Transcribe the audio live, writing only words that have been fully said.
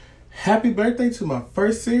Happy birthday to my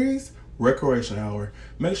first series, Recreation Hour.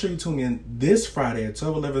 Make sure you tune in this Friday at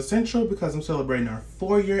 12:11 Central because I'm celebrating our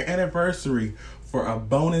 4-year anniversary for a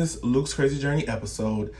bonus Luke's Crazy Journey episode.